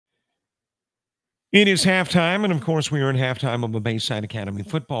It is halftime, and of course, we are in halftime of a Bayside Academy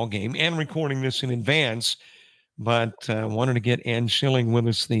football game and recording this in advance. But wanted to get Ann Schilling with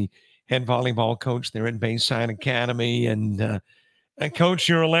us, the head volleyball coach there at Bayside Academy. And Coach,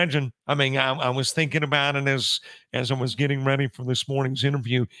 you're a legend. I mean, I was thinking about it as I was getting ready for this morning's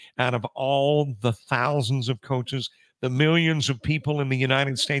interview. Out of all the thousands of coaches, the millions of people in the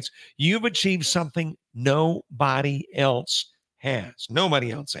United States, you've achieved something nobody else has.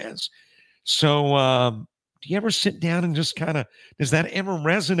 Nobody else has. So, do you ever sit down and just kind of, does that ever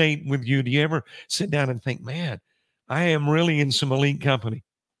resonate with you? Do you ever sit down and think, man, I am really in some elite company?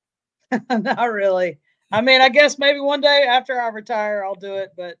 Not really. I mean, I guess maybe one day after I retire, I'll do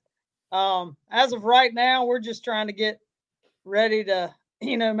it. But as of right now, we're just trying to get ready to,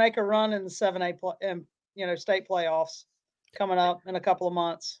 make a run in the 7A, state playoffs coming up in a couple of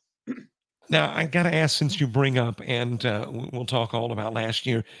months. Now, I got to ask, since you bring up, and we'll talk all about last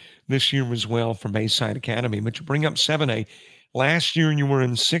year, this year as well for Bayside Academy, but you bring up 7A. Last year, you were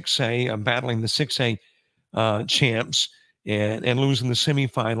in 6A, battling the 6A champs and losing the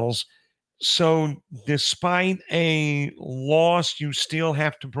semifinals. So, despite a loss, you still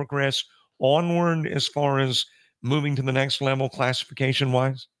have to progress onward as far as moving to the next level classification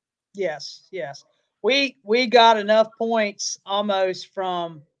wise. Yes, yes. We got enough points almost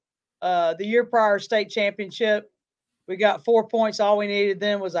from the year prior state championship. We got 4 points. All we needed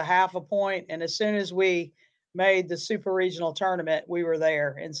then was a half a point, and as soon as we made the super regional tournament, we were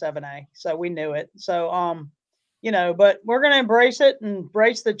there in 7A. So we knew it. So but we're going to embrace it and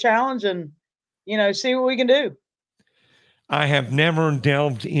embrace the challenge and see what we can do. I have never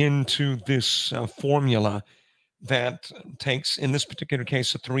delved into this formula that takes, in this particular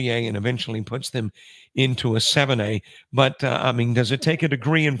case, a 3A and eventually puts them into a 7A. But I mean, does it take a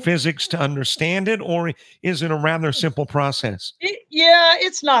degree in physics to understand it, or is it a rather simple process? Yeah,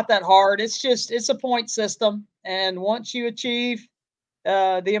 it's not that hard. It's a point system, and once you achieve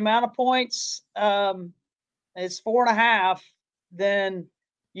the amount of points, it's 4.5, then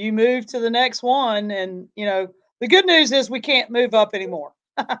you move to the next one. And the good news is we can't move up anymore.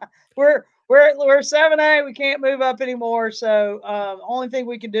 We're 7A. We can't move up anymore. So only thing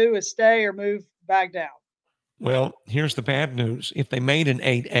we can do is stay or move back down. Well, here's the bad news. If they made an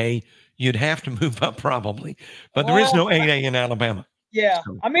 8A, you'd have to move up probably. But there is Well, no 8A in Alabama. yeah.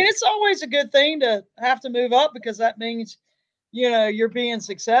 So I mean, it's always a good thing to have to move up because that means you're being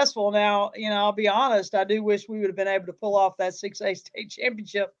successful. Now, I'll be honest, I do wish we would have been able to pull off that 6A state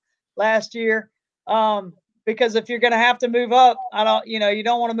championship last year. Because if you're going to have to move up, I don't, you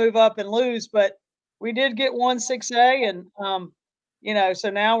don't want to move up and lose, but we did get one 6A. And, so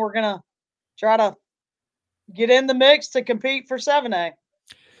now we're going to try to get in the mix to compete for 7A.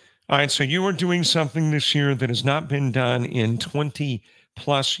 all right, so you are doing something this year that has not been done in 20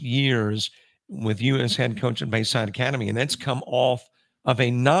 plus years with you as head coach at Bayside Academy, and that's come off of a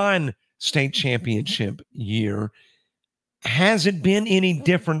non state championship year. Has it been any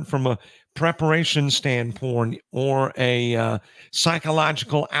different from a preparation standpoint or a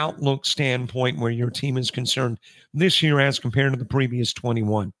psychological outlook standpoint where your team is concerned this year as compared to the previous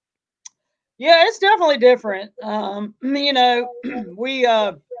 21? Yeah, it's definitely different. We,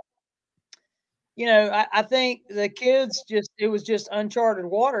 I think the kids it was just uncharted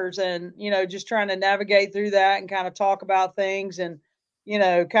waters and, just trying to navigate through that and kind of talk about things and,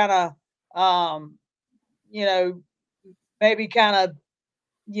 kind of, you know, maybe kind of,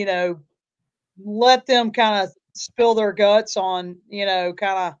 you know, let them kind of spill their guts on, kind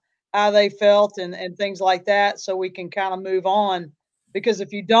of how they felt and things like that so we can kind of move on. Because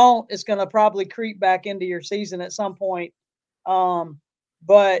if you don't, it's going to probably creep back into your season at some point. Um,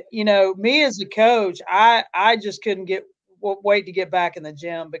 but me as a coach, I just couldn't wait to get back in the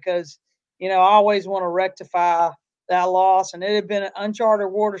gym because I always want to rectify that loss, and it had been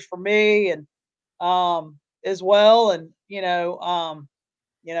uncharted waters for me and as well, and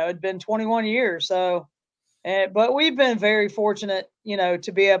it'd been 21 years, so but we've been very fortunate,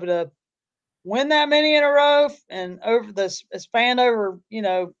 to be able to win that many in a row and over this span over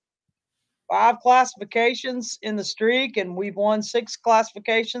 5 classifications in the streak, and we've won 6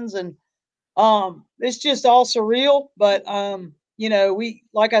 classifications, and it's just all surreal. But we,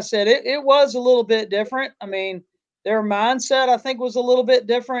 like I said, it was a little bit different. I mean, their mindset I think was a little bit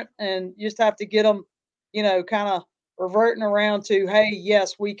different, and you just have to get them, kind of reverting around to, hey,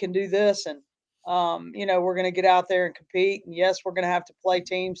 yes, we can do this, and we're going to get out there and compete, and yes, we're going to have to play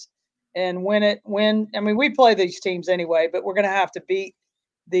teams and win. I mean, we play these teams anyway, but we're going to have to beat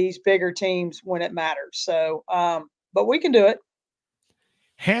these bigger teams when it matters. So, but we can do it.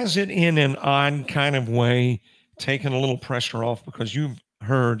 Has it, in an odd kind of way, taken a little pressure off because you've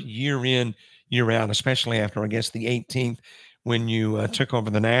heard year in, year out, especially after, I guess, the 18th, when you took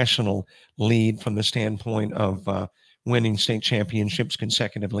over the national lead from the standpoint of winning state championships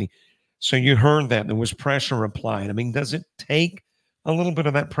consecutively. So you heard that there was pressure applied. I mean, does it take a little bit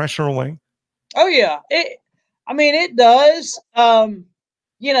of that pressure away? Oh yeah, I mean, it does.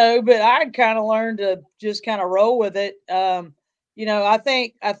 But I kind of learned to just kind of roll with it. I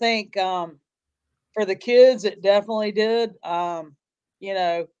think for the kids, it definitely did. You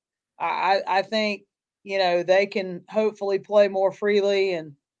know, I think they can hopefully play more freely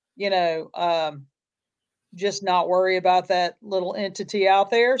and you know just not worry about that little entity out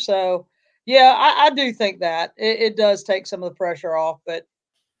there. So yeah, I do think that it does take some of the pressure off, but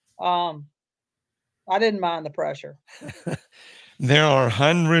um, I didn't mind the pressure. There are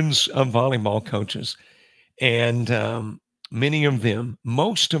hundreds of volleyball coaches, and many of them,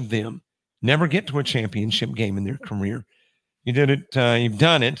 most of them, never get to a championship game in their career. You did it. You've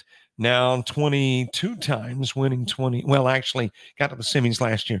done it now 22 times, winning 20. Well, actually, got to the semis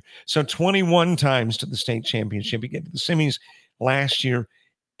last year. So 21 times to the state championship. You get to the semis last year.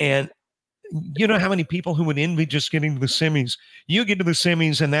 And you know how many people who would envy just getting to the semis? You get to the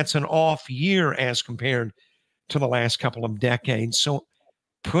semis, and that's an off year as compared to the last couple of decades. So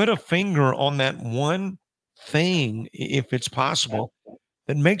put a finger on that one thing, if it's possible,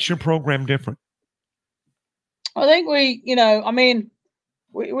 that makes your program different. I think I mean,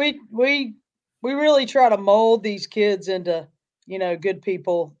 we really try to mold these kids into good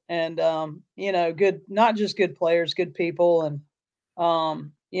people and good, not just good players, good people, and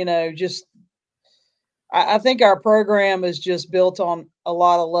just I think our program is just built on a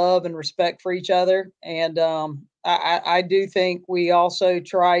lot of love and respect for each other, and I do think we also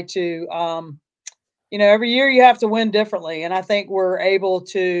try to every year you have to win differently, and I think we're able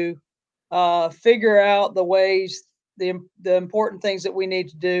to figure out the ways, the important things that we need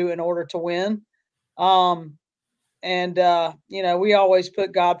to do in order to win. Um, and we always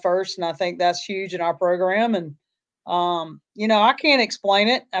put God first, and I think that's huge in our program. And I can't explain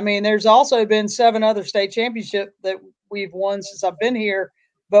it. I mean, there's also been 7 other state championship that we've won since I've been here,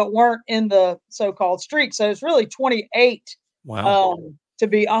 but weren't in the so-called streak. So it's really 28. Wow. To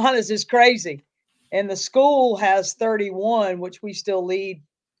be honest, is crazy. And the school has 31, which we still lead.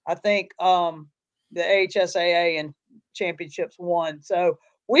 I think the HSAA and championships won. So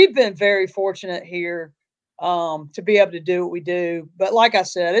we've been very fortunate here to be able to do what we do. But like I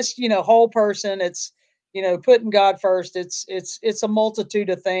said, it's whole person. It's putting God first. It's a multitude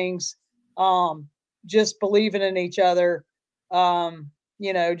of things. Just believing in each other.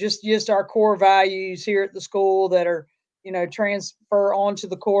 Just our core values here at the school that are transfer onto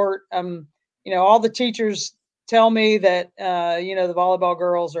the court. All the teachers tell me that the volleyball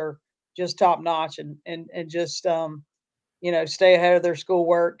girls are just top notch and just stay ahead of their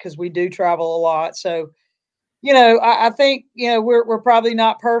schoolwork because we do travel a lot. So I think we're probably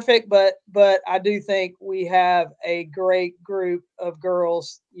not perfect, but I do think we have a great group of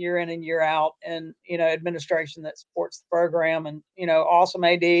girls year in and year out, and administration that supports the program, and awesome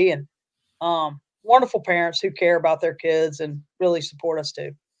AD and wonderful parents who care about their kids and really support us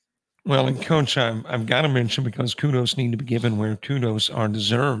too. Well, and coach, I've got to mention, because kudos need to be given where kudos are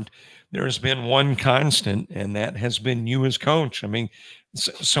deserved. There has been one constant, and that has been you as coach. I mean,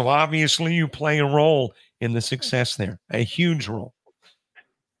 so obviously you play a role in the success there, a huge role.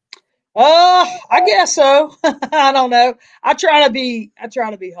 I guess so. I don't know. I try to be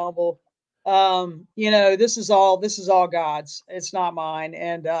humble. This is all God's. It's not mine,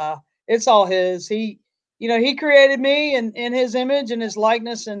 and it's all His. He created me in His image and His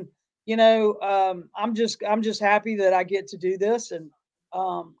likeness, and I'm just happy that I get to do this and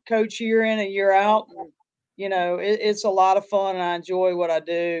coach year in and year out. And it's a lot of fun, and I enjoy what I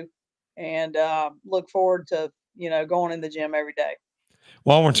do, and look forward to going in the gym every day.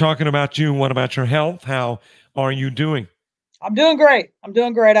 While we're talking about you, what about your health? How are you doing? I'm doing great. I'm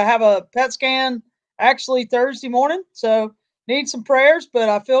doing great. I have a PET scan actually Thursday morning, so need some prayers, but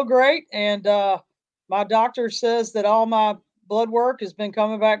I feel great. And my doctor says that all my blood work has been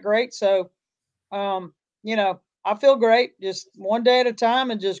coming back great. So, I feel great. Just one day at a time,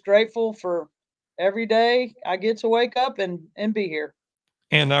 and just grateful for every day I get to wake up and be here.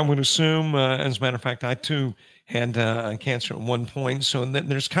 And I would assume, as a matter of fact, I too had cancer at one point. So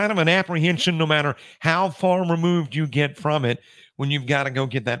there's kind of an apprehension, no matter how far removed you get from it, when you've got to go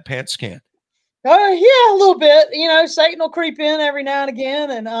get that PET scan. Yeah, a little bit. Satan will creep in every now and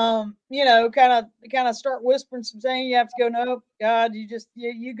again, and kind of start whispering some things. You have to go, no, God,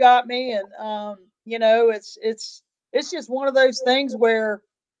 you got me, and it's just one of those things where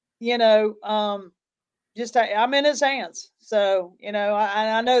you know, um, I'm in His hands. So,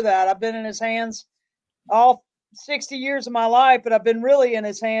 I know that. I've been in his hands all 60 years of my life, but I've been really in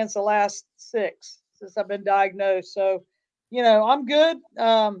his hands the last 6 since I've been diagnosed. So, I'm good.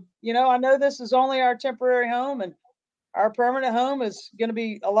 I know this is only our temporary home, and our permanent home is going to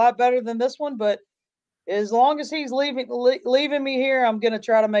be a lot better than this one. But as long as he's leaving me here, I'm going to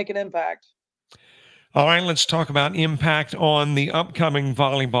try to make an impact. All right, let's talk about impact on the upcoming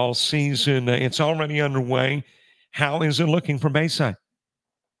volleyball season. It's already underway. How is it looking for Bayside?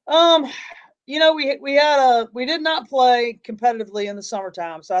 We did not play competitively in the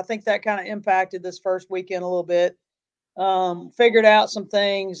summertime, so I think that kind of impacted this first weekend a little bit. Figured out some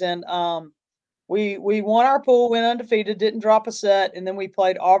things, and we won our pool, went undefeated, didn't drop a set, and then we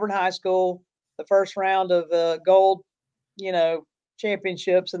played Auburn High School the first round of the gold, you know,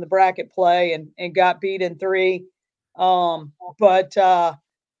 championships in the bracket play, and got beat in 3. But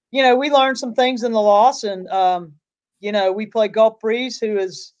we learned some things in the loss, and we played Gulf Breeze, who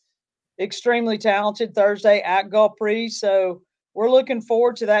is extremely talented, Thursday at Gulf Breeze. So we're looking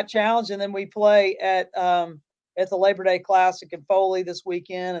forward to that challenge, and then we play at the Labor Day Classic in Foley this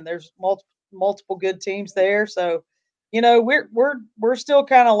weekend, and there's multiple good teams there. So, we're still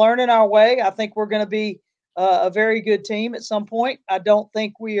kind of learning our way. I think we're going to be a very good team at some point. I don't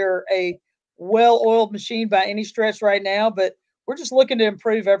think we are a well-oiled machine by any stretch right now, but we're just looking to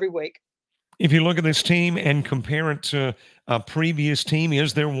improve every week. If you look at this team and compare it to a previous team,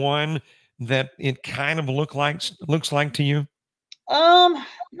 is there one that it kind of looks like to you?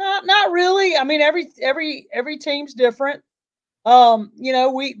 Not really. I mean, every team's different.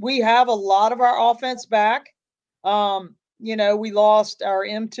 We have a lot of our offense back. We lost our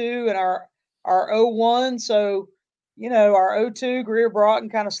M2 and our O1, so our O2 Greer Broughton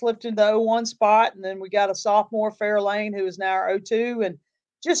kind of slipped into the O1 spot, and then we got a sophomore Fairlane who is now our O2, and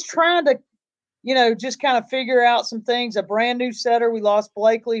just trying to just kind of figure out some things. A brand new setter, we lost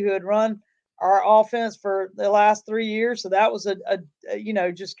Blakely, who had run our offense for the last 3 years, so that was a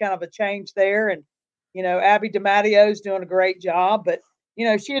just kind of a change there. And Abby DiMatteo is doing a great job, but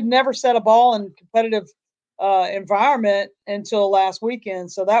she had never set a ball in competitive environment until last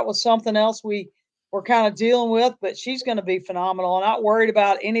weekend, so that was something else we were kind of dealing with. But she's going to be phenomenal. I'm not worried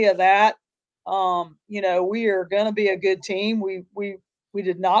about any of that. We are going to be a good team. We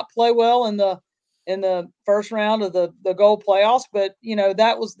did not play well in the first round of the gold playoffs, but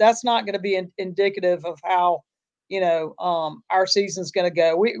that's not going to be indicative of how our season's going to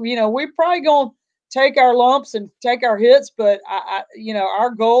go. We're probably going to take our lumps and take our hits, but our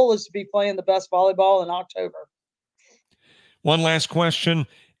goal is to be playing the best volleyball in October. One last question,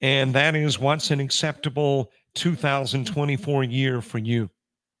 and that is, what's an acceptable 2024 year for you?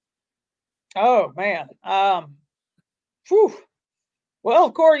 Oh man. Whew. Well,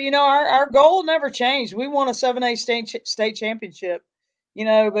 of course, our goal never changed. We won a 7A state championship,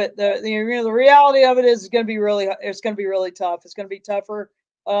 but the reality of it is it's going to be really tough. It's going to be tougher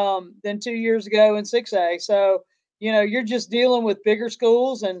than 2 years ago in 6A. So, you're just dealing with bigger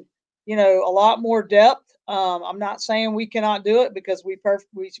schools and, a lot more depth. I'm not saying we cannot do it, because we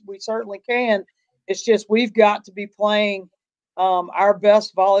certainly can. It's just we've got to be playing our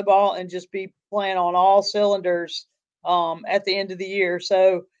best volleyball and just be playing on all cylinders at the end of the year.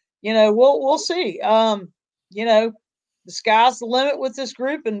 So, we'll see. The sky's the limit with this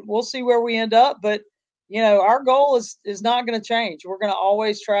group, and we'll see where we end up. But, our goal is not going to change. We're going to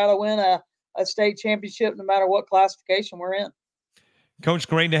always try to win a state championship, no matter what classification we're in. Coach,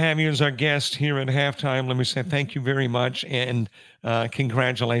 great to have you as our guest here at halftime. Let me say thank you very much, and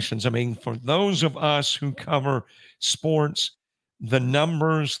congratulations. I mean, for those of us who cover sports, the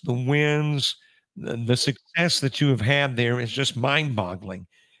numbers, the wins, the success that you have had there is just mind-boggling.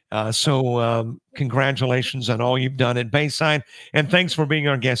 So congratulations on all you've done at Bayside, and thanks for being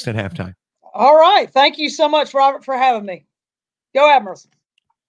our guest at halftime. All right. Thank you so much, Robert, for having me. Go Admirals.